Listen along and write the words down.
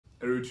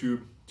Hello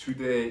YouTube.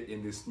 Today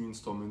in this new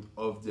installment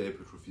of the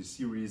Hypertrophy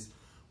series,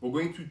 we're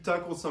going to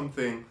tackle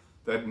something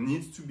that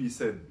needs to be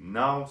said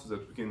now so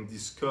that we can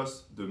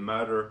discuss the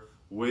matter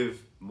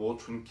with more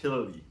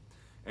tranquility.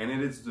 And it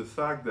is the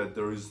fact that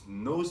there is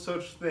no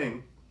such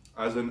thing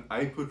as an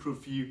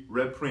hypertrophy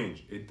rep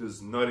range. It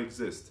does not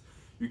exist.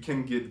 You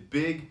can get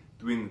big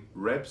doing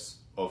reps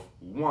of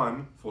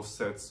 1 for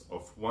sets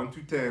of 1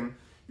 to 10.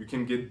 You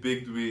can get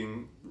big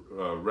doing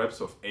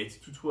reps of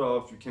 8 to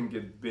 12. You can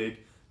get big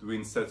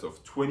doing sets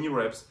of 20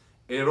 reps.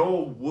 It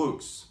all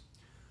works.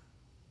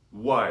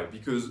 Why?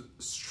 Because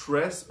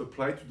stress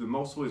applied to the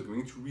muscle is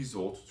going to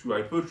result to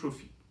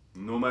hypertrophy,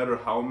 no matter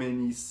how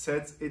many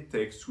sets it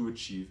takes to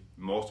achieve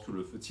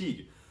muscular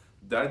fatigue.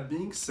 That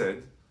being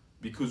said,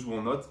 because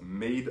we're not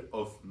made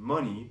of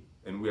money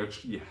and we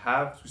actually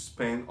have to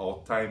spend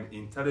our time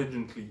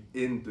intelligently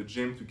in the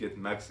gym to get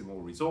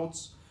maximal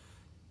results,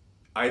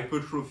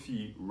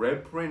 hypertrophy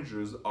rep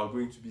ranges are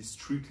going to be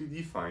strictly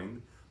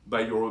defined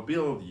by your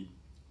ability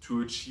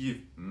to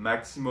achieve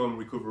maximum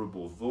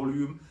recoverable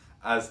volume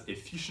as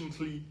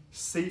efficiently,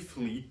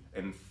 safely,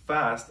 and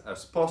fast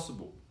as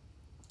possible.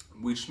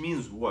 Which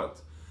means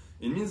what?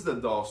 It means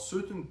that there are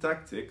certain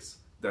tactics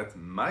that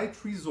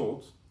might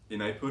result in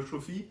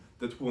hypertrophy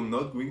that we're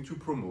not going to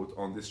promote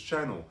on this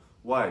channel.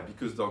 Why?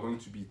 Because they're going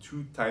to be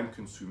too time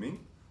consuming,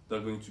 they're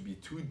going to be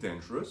too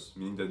dangerous,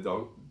 meaning that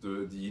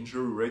the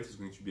injury rate is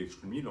going to be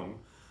extremely long,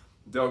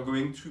 they're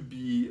going to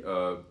be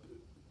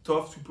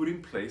tough to put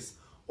in place.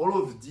 All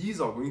of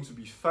these are going to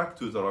be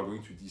factors that are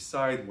going to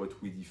decide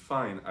what we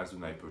define as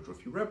an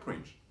hypertrophy rep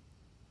range.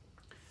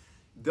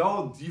 There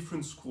are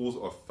different schools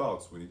of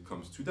thoughts when it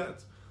comes to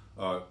that.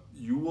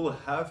 You will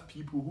have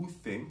people who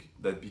think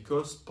that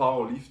because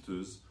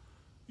powerlifters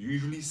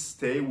usually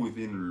stay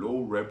within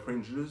low rep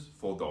ranges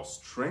for their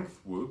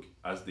strength work,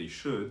 as they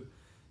should,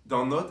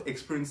 they're not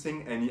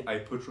experiencing any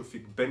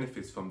hypertrophic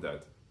benefits from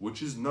that,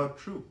 which is not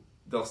true.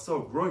 They're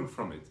still growing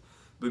from it.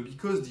 But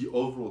because the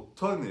overall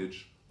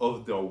tonnage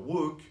of their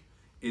work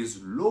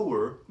is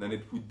lower than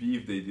it would be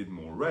if they did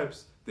more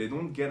reps, they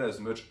don't get as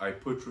much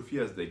hypertrophy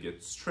as they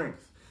get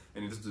strength.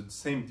 And it's the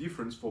same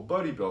difference for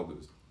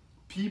bodybuilders.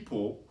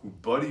 People who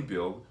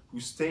bodybuild, who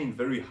stay in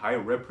very high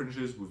rep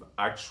ranges with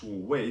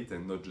actual weight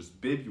and not just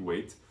baby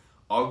weight,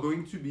 are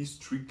going to be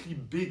strictly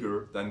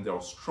bigger than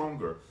they're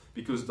stronger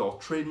because they're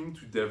training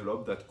to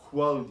develop that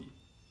quality.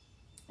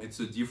 It's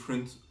a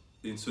difference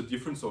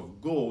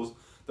of goals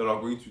that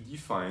are going to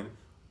define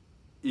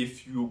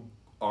if you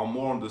are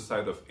more on the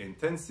side of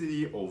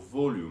intensity or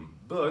volume,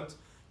 but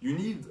you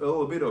need a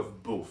little bit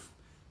of both.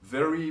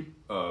 Very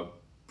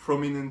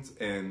prominent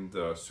and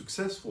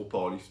successful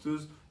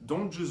powerlifters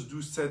don't just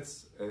do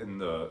sets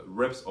and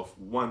reps of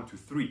 1 to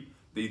 3.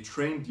 They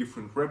train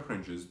different rep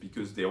ranges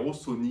because they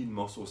also need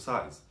muscle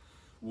size.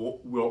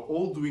 We're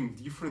all doing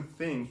different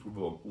things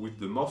with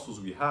the muscles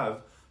we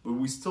have, but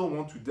we still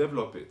want to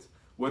develop it,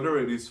 whether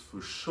it is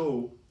for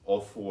show or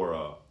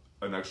for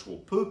an actual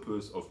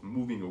purpose of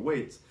moving a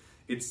weight.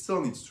 It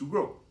still needs to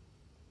grow.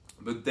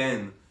 But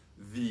then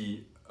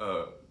the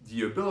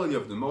ability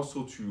of the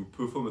muscle to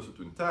perform a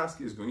certain task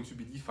is going to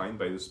be defined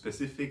by the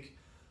specific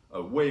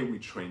way we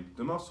train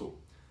the muscle.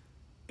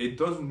 It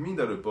doesn't mean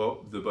that the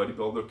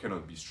bodybuilder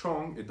cannot be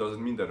strong. It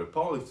doesn't mean that a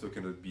powerlifter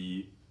cannot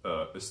be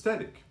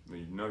aesthetic.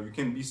 You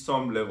can be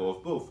some level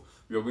of both.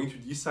 You are going to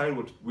decide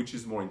which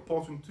is more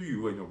important to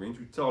you, and you're going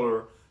to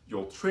tailor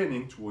your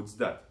training towards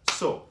that.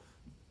 So,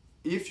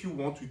 if you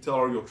want to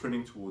tailor your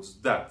training towards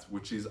that,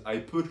 which is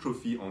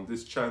hypertrophy on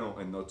this channel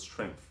and not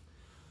strength,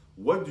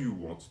 what do you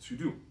want to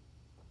do?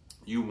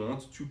 You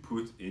want to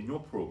put in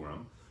your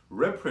program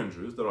rep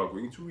ranges that are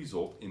going to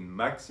result in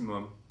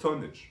maximum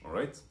tonnage, all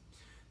right?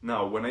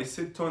 Now, when I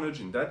say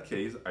tonnage in that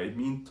case, I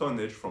mean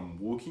tonnage from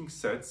working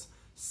sets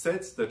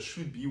that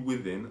should be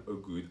within a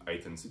good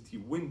intensity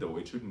window.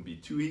 It shouldn't be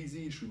too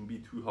easy, it shouldn't be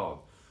too hard.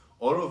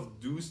 All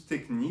of those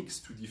techniques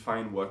to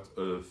define what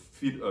a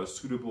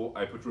suitable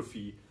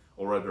hypertrophy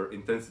or rather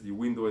intensity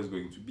window is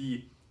going to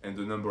be and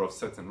the number of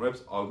sets and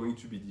reps are going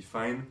to be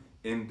defined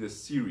in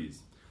this series.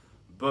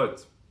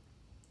 But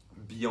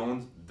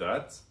beyond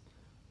that,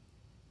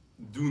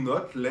 do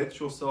not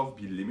let yourself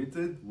be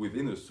limited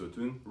within a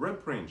certain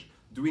rep range.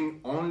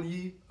 Doing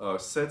only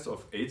sets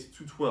of 8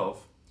 to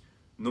 12,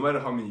 no matter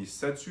how many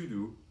sets you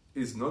do,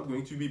 is not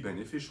going to be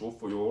beneficial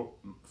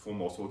for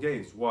muscle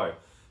gains. Why?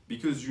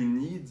 Because you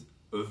need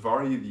a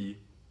variety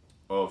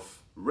of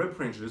rep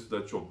ranges so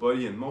that your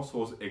body and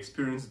muscles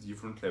experience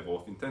different level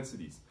of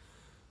intensities.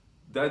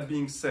 That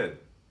being said,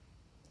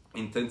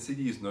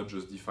 intensity is not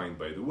just defined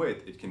by the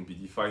weight. It can be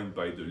defined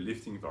by the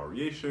lifting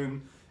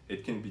variation.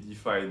 It can be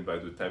defined by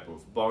the type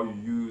of bar you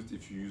used,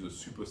 if you use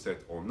a superset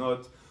or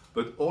not.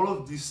 But all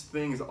of these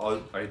things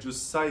I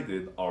just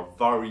cited are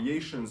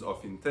variations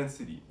of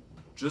intensity,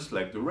 just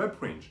like the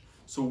rep range.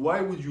 So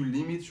why would you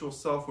limit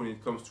yourself when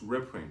it comes to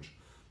rep range?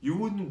 You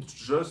wouldn't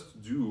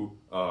just do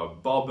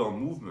barbell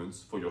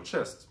movements for your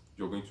chest.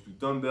 You're going to do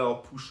dumbbell,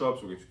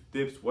 push-ups, you're going to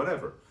do dips,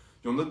 whatever.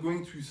 You're not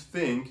going to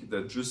think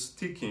that just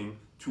sticking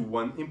to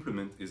one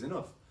implement is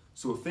enough.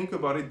 So think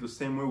about it the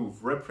same way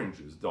with rep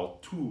ranges. They are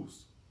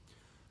tools.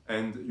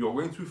 And you're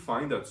going to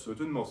find that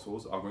certain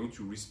muscles are going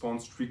to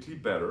respond strictly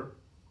better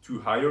to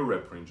higher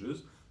rep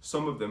ranges.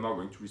 Some of them are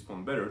going to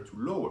respond better to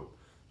lower.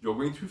 You're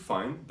going to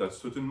find that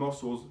certain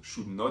muscles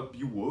should not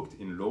be worked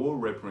in lower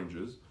rep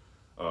ranges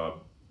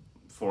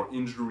for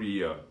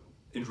injury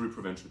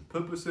prevention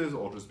purposes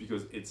or just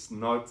because it's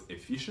not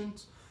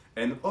efficient.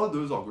 And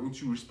others are going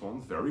to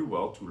respond very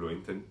well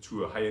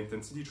to a high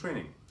intensity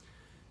training.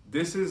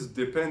 This is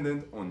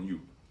dependent on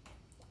you.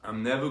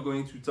 I'm never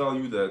going to tell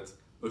you that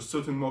a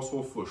certain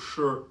muscle for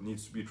sure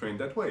needs to be trained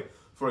that way.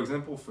 For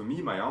example, for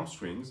me, my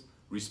hamstrings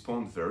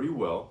respond very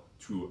well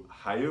to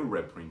higher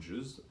rep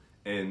ranges,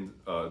 and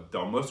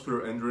their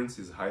muscular endurance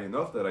is high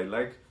enough that I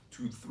like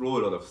to throw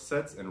a lot of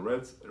sets and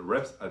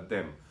reps at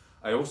them.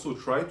 I also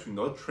try to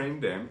not train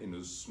them in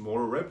a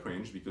smaller rep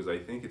range because I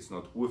think it's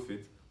not worth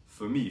it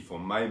for me, for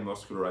my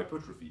muscular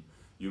hypertrophy.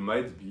 You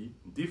might be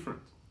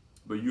different,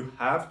 but you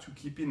have to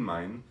keep in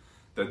mind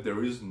that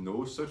there is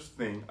no such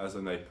thing as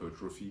an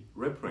hypertrophy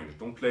rep range.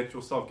 Don't let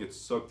yourself get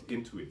sucked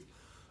into it.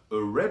 A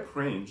rep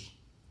range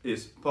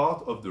is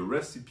part of the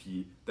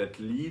recipe that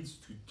leads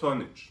to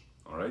tonnage,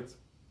 all right?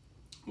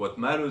 What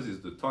matters is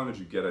the tonnage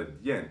you get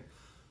at the end.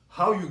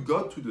 How you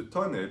got to the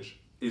tonnage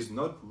is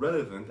not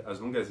relevant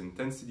as long as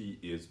intensity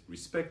is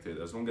respected,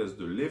 as long as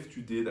the lift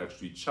you did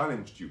actually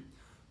challenged you.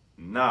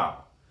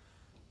 Now,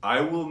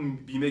 I will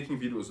be making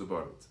videos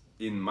about it.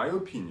 In my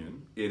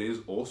opinion, it is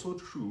also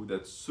true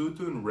that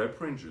certain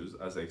rep ranges,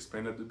 as I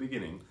explained at the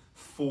beginning,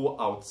 fall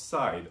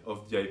outside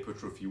of the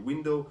hypertrophy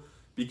window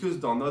because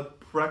they're not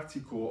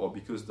practical or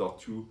because they're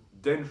too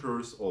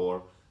dangerous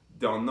or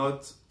they're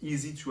not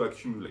easy to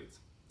accumulate.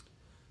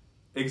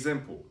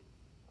 Example,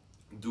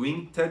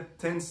 doing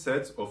 10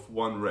 sets of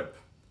 1 rep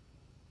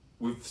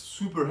with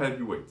super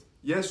heavy weight.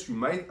 Yes, you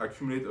might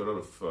accumulate a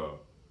lot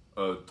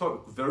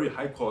of very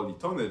high quality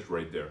tonnage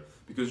right there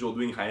because you're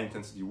doing high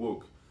intensity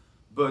work.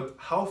 But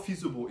how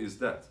feasible is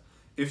that?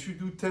 If you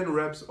do 10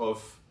 reps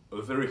of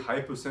a very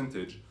high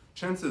percentage,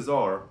 chances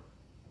are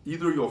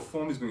either your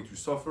form is going to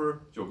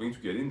suffer, you're going to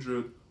get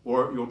injured,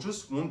 or you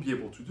just won't be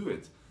able to do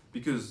it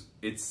because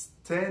it's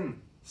 10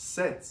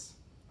 sets,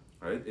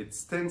 right?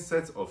 It's 10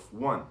 sets of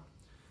 1.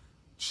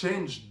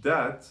 Change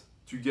that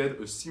to get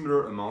a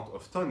similar amount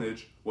of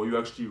tonnage where you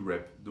actually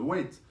rep the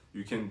weight.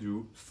 You can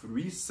do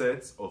 3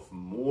 sets of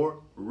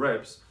more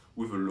reps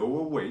with a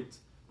lower weight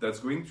that's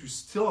going to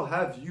still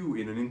have you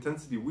in an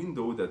intensity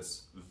window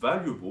that's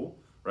valuable,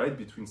 right?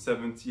 Between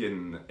 70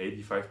 and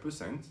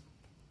 85%,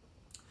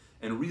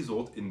 and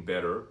result in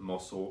better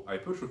muscle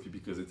hypertrophy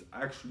because it's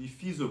actually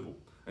feasible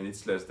and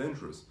it's less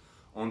dangerous.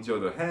 On the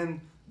other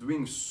hand,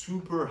 doing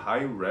super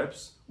high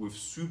reps with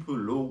super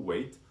low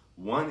weight,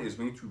 1 is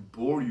going to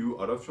bore you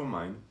out of your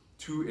mind.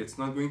 2, it's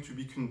not going to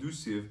be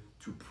conducive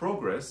to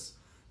progress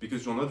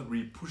because you're not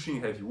really pushing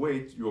heavy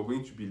weight. You're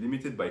going to be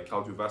limited by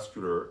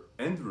cardiovascular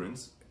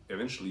endurance.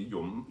 Eventually,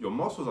 your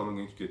muscles are not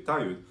going to get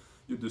tired.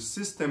 The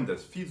system that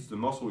feeds the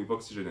muscle with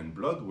oxygen and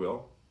blood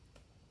will.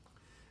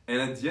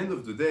 And at the end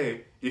of the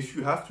day, if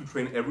you have to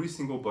train every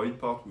single body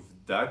part with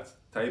that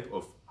type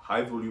of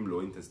high volume,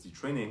 low intensity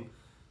training,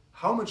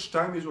 how much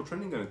time is your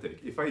training going to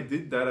take? If I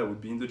did that, I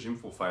would be in the gym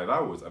for 5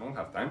 hours. I don't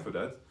have time for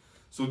that.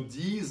 So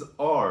these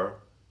are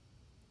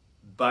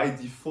by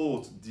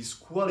default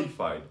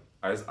disqualified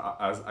as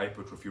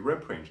hypertrophy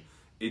rep range.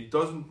 It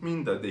doesn't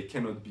mean that they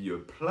cannot be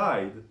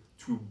applied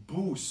to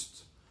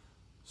boost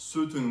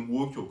certain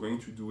work you're going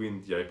to do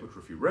in the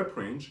hypertrophy rep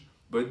range,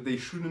 but they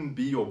shouldn't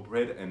be your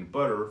bread and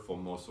butter for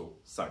muscle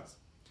size.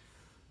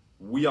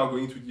 We are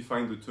going to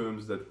define the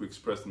terms that we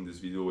expressed in this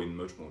video in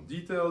much more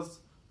details,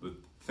 but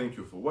thank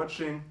you for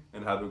watching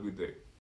and have a good day.